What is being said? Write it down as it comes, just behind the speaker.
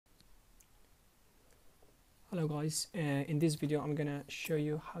Hello guys, in this video I'm gonna show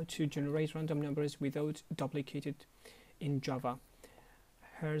you how to generate random numbers without duplicated in Java.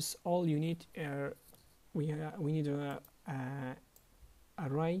 Here's all you need. We need a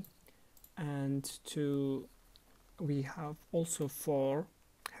array, and we have also for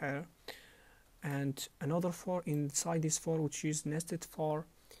here and another for inside this for, which is nested for,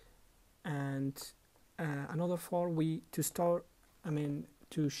 and another for to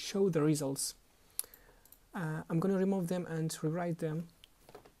show the results. I'm going to remove them and rewrite them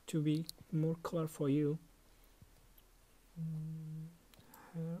to be more clear for you.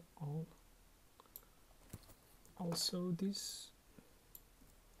 Here also this,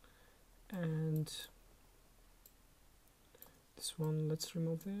 and this one, let's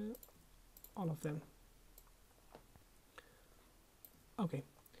remove all of them. Okay,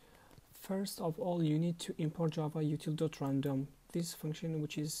 first of all you need to import java util.random, this function,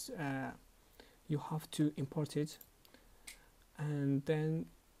 which is you have to import it, and then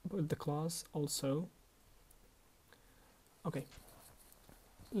put the class also. Okay,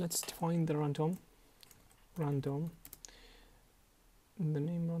 let's define the random, the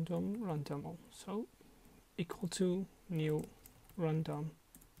name random also equal to new random.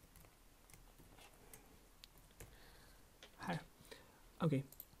 Here. Okay,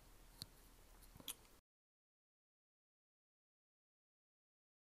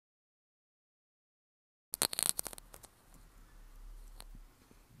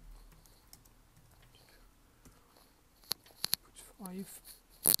 put 5,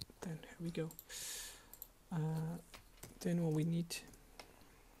 then here we go. Then what we need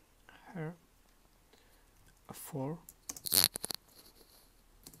here, a 4,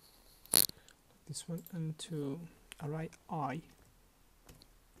 this one, and to array I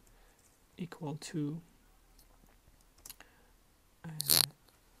equal to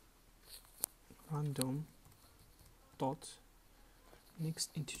random dot next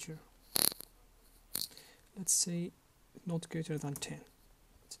integer, let's say not greater than 10,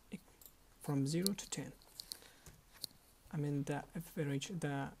 from 0 to 10. I mean the average,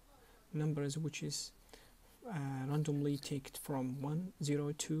 the numbers which is randomly taken from 1,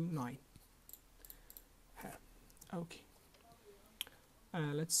 0 to 9. Here. Okay,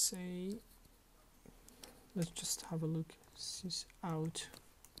 let's say, let's just have a look this out.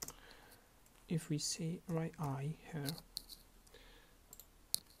 If we say array I here,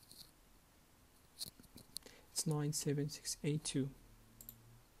 it's 9, 7, 6, 8, 2,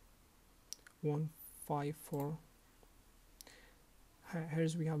 1, 5, 4.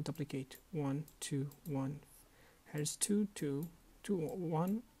 Here's we have duplicate 1, 2, 1. Here's 2, 2, 2,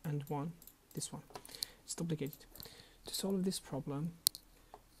 1, and 1. This one, it's duplicated. To solve this problem,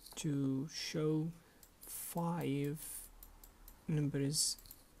 to show 5 numbers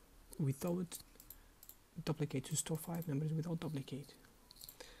without duplicate, to store 5 numbers without duplicate,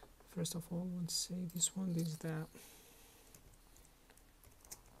 first of all, let's say this one, this is the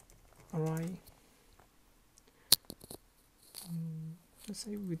array, let's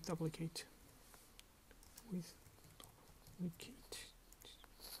say with duplicate,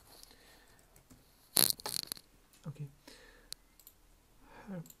 okay.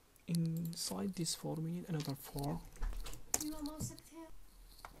 Inside this for we need another 4,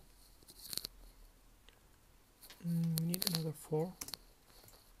 we need another 4,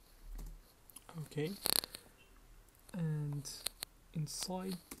 okay, and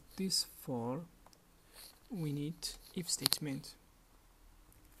inside this 4 we need if statement,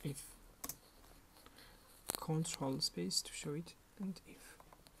 if control space to show it, and if.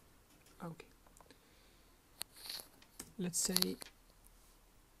 Okay, let's say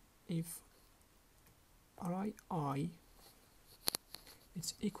if array I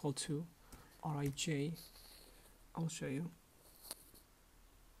it's equal to array j, I'll show you.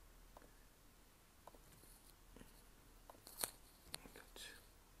 Good.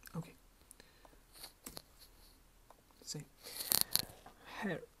 Okay, let's say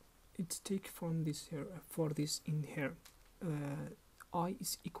here it's take from this here, for this in here, I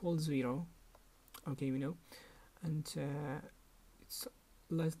is equal 0, okay, we know, and it's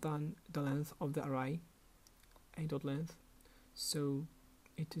less than the length of the array, a dot length, so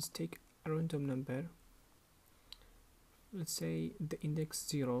it is take a random number. Let's say the index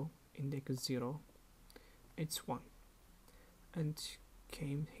 0, it's 1, and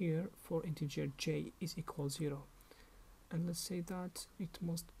came here for integer j is equal 0, and let's say that it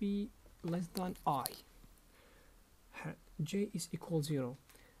must be less than I. J is equal 0,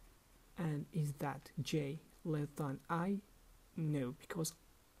 and is that j less than I? No, because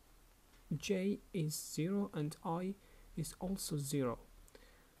j is 0 and I is also 0,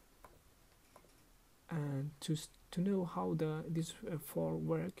 and to know how this for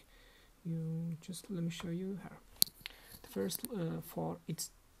work, you just let me show you here. The first for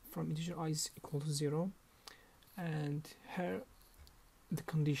it's from integer I is equal to 0, and here the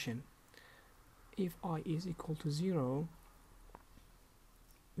condition, if I is equal to 0,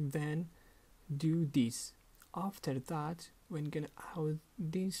 then do this. After that, when gonna have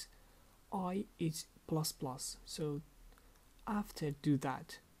this I is plus plus, so after do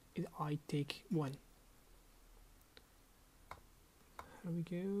that I take 1. Here we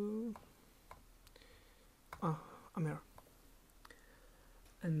go. I'm here.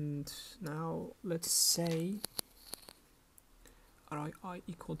 And now let's say Ri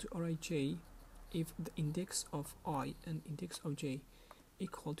equal to Rij. If the index of I and index of j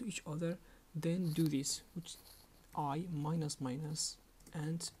equal to each other, then do this, which I minus minus,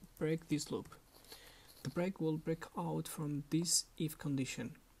 and break this loop. The break will break out from this if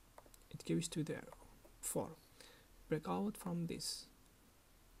condition. It gives to there for break out from this.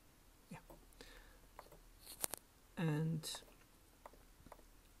 Yeah. And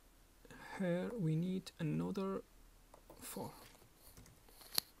here we need another for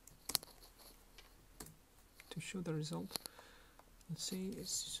to show the result. Let's see,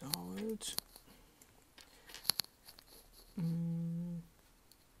 it's out.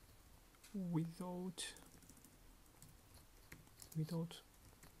 Without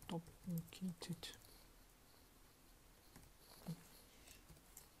duplicated.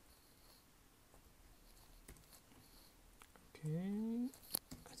 Okay,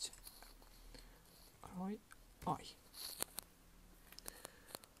 that's it. I.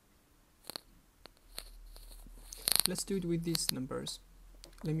 Let's do it with these numbers.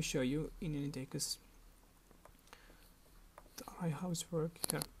 Let me show you in an index. The Ri house work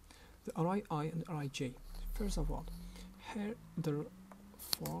here. The Ri I and Ri j. First of all, here the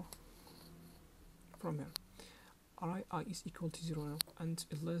for from here. Ri I is equal to 0 and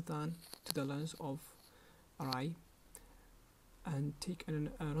less than to the length of Ri, and take a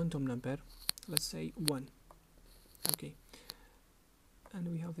random number. Let's say 1. Okay.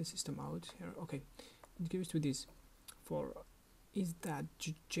 And we have the system out here. Okay. It gives to this. For is that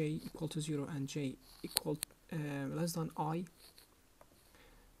j equal to 0 and j equal less than I,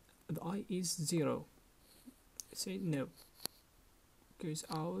 the I is 0, say no, goes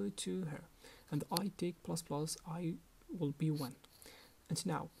out to her, and I take plus plus, I will be 1. And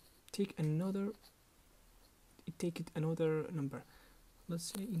now take another number.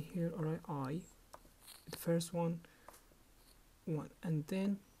 Let's say in here I, the first one 1, and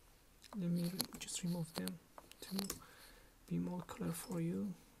then let me just remove them to be more clear for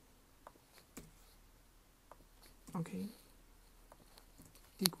you. Okay,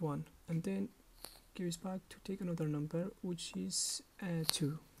 take 1 and then gives back to take another number, which is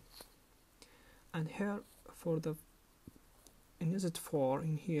 2. And here for the init 4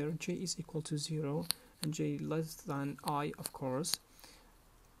 in here, j is equal to 0 and j less than I, of course,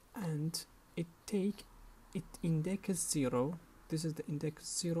 and it index 0. This is the index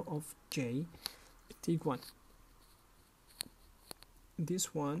 0 of j. Take 1.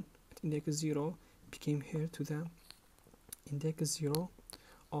 This one at index 0 became here to the index 0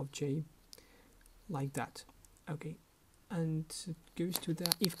 of j, like that. Okay, and it goes to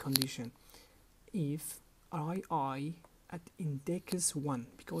the if condition. If I at index 1,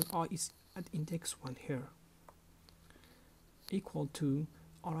 because I is at index 1 here, equal to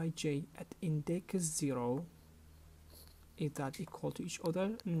Rij at index 0, is that equal to each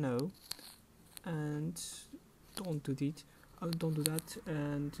other? No. And don't do that,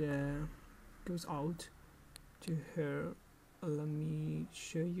 and goes out to her. Let me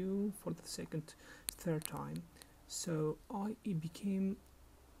show you for the third time. So it became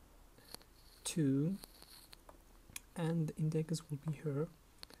 2, and the index will be here.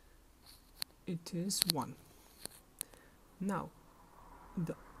 It is 1. Now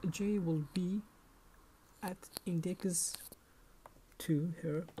the j will be at index 2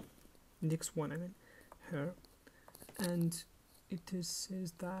 here, index 1 I mean here, and it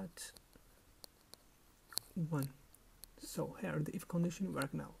says that 1. So here the if condition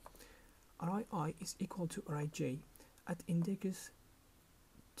work now. Ri is equal to Rij at index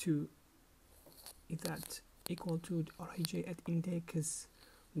 2, is that equal to Rij at index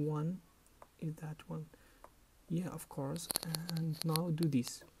 1, is that 1? Yeah, of course. And now do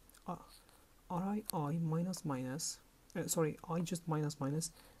this. Ri minus minus, I just minus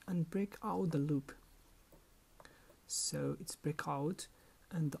minus, and break out the loop. So it's break out,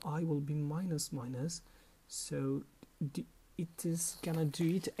 and the I will be minus minus. So it is gonna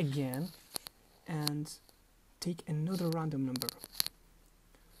do it again and take another random number.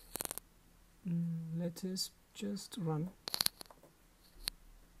 let us just run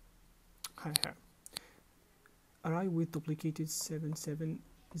here. Array with duplicated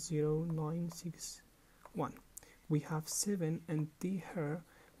 770961. We have 7, and here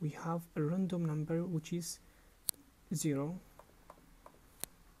we have a random number which is 0.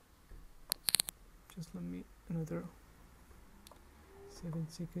 Just let me another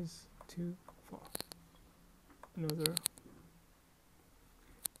 7624. Another,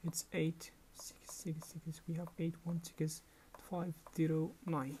 it's 8666. We have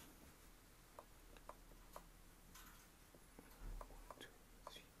 816509.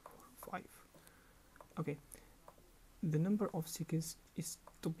 5. Okay, the number of sixes is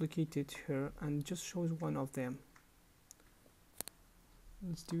duplicated here and just shows one of them.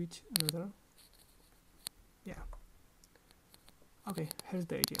 Let's do it another. Yeah. Okay, here's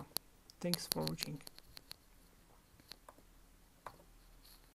the idea. Thanks for watching.